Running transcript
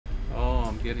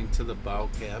getting to the bow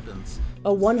cabins.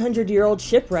 A 100-year-old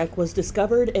shipwreck was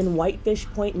discovered in Whitefish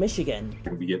Point, Michigan.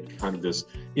 We get kind of this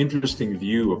interesting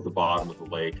view of the bottom of the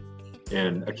lake,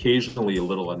 and occasionally a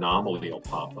little anomaly will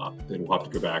pop up. Then we'll have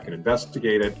to go back and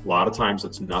investigate it. A lot of times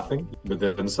it's nothing, but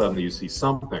then suddenly you see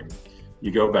something.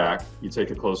 You go back, you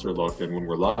take a closer look, and when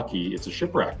we're lucky, it's a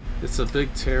shipwreck. It's a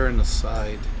big tear in the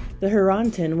side. The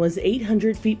Huronton was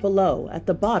 800 feet below at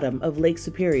the bottom of Lake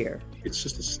Superior. It's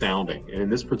just astounding. And in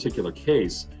this particular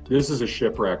case, this is a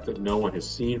shipwreck that no one has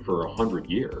seen for 100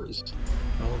 years.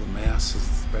 Oh, the mast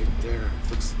is right there. It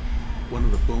looks one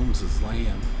of the booms is laying.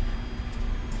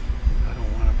 I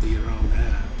don't want to be around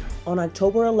that. On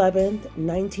October 11th,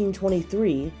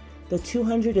 1923, the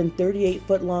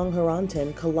 238-foot-long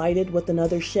Huronton collided with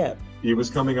another ship. It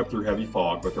was coming up through heavy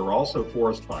fog, but there were also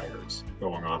forest fires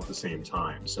going on at the same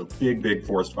time. So big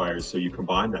forest fires. So you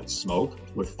combine that smoke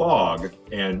with fog,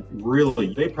 and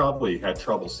really, they probably had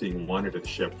trouble seeing one end of the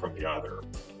ship from the other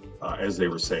as they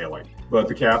were sailing. But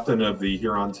the captain of the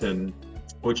Huronton,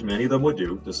 which many of them would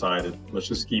do, decided, let's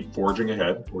just keep forging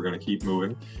ahead. We're going to keep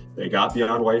moving. They got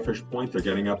beyond Whitefish Point. They're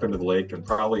getting up into the lake, and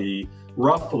probably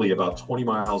roughly about 20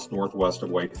 miles northwest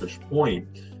of Whitefish Point,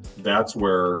 that's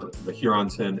where the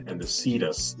Huronton and the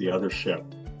Cetus, the other ship,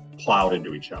 plowed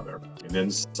into each other. And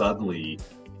then suddenly,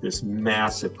 this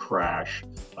massive crash,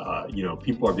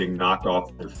 people are being knocked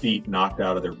off their feet, knocked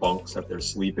out of their bunks if they're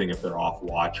sleeping, if they're off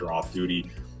watch or off duty.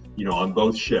 On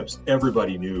both ships,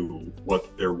 everybody knew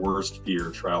what their worst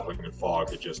fear traveling in fog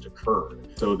had just occurred.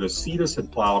 So the Cetus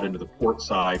had plowed into the port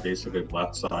side, basically the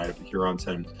left side of the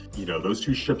Huronton. Those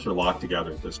two ships are locked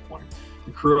together at this point.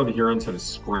 The crew on the Huronton is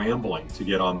scrambling to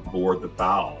get on board the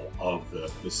bow of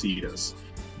the Cetus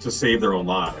to save their own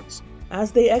lives.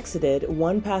 As they exited,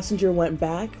 one passenger went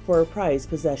back for a prized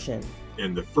possession.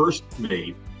 And the first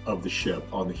mate of the ship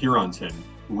on the Huronton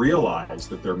realized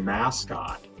that their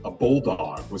mascot, a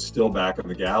bulldog, was still back in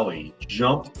the galley,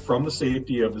 jumped from the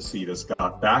safety of the Cetus,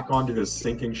 got back onto his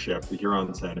sinking ship, the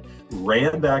Huronton,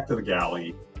 ran back to the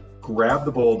galley, grabbed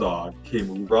the bulldog,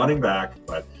 came running back,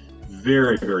 but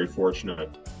very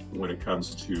fortunate when it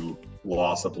comes to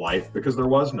loss of life, because there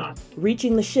was none.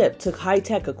 Reaching the ship took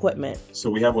high-tech equipment. So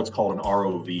we have what's called an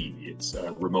ROV. It's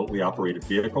a remotely operated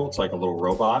vehicle. It's like a little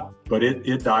robot, but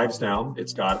it dives down.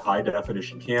 It's got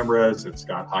high-definition cameras. It's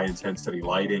got high-intensity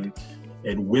lighting.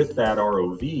 And with that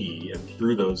ROV and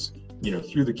through those,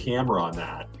 through the camera on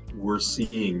that, we're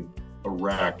seeing a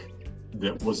wreck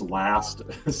that was last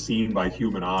seen by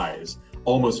human eyes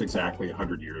almost exactly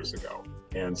 100 years ago.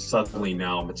 And suddenly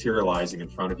now materializing in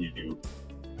front of you,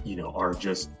 are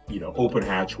just, open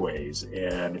hatchways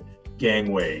and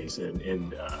gangways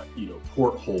and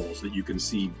portholes that you can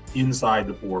see inside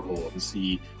the porthole and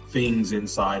see things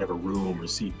inside of a room or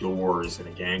see doors in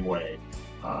a gangway.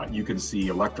 You can see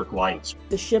electric lights.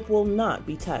 The ship will not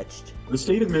be touched. The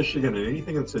state of Michigan and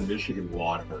anything that's in Michigan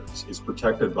waters is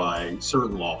protected by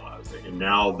certain laws, and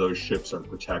now those ships are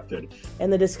protected.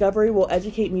 And the discovery will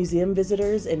educate museum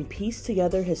visitors and piece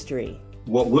together history.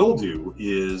 What we'll do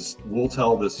is we'll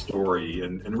tell this story,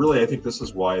 and really I think this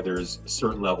is why there's a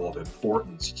certain level of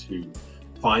importance to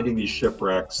finding these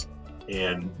shipwrecks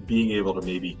and being able to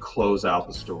maybe close out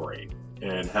the story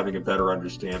and having a better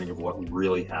understanding of what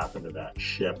really happened to that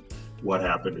ship, what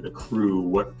happened to the crew.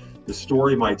 What the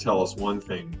story might tell us one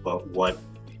thing, but what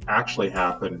actually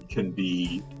happened can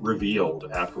be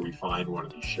revealed after we find one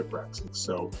of these shipwrecks. And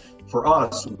so for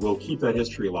us, we'll keep that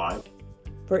history alive.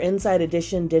 For Inside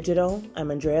Edition Digital, I'm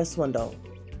Andrea Swindall.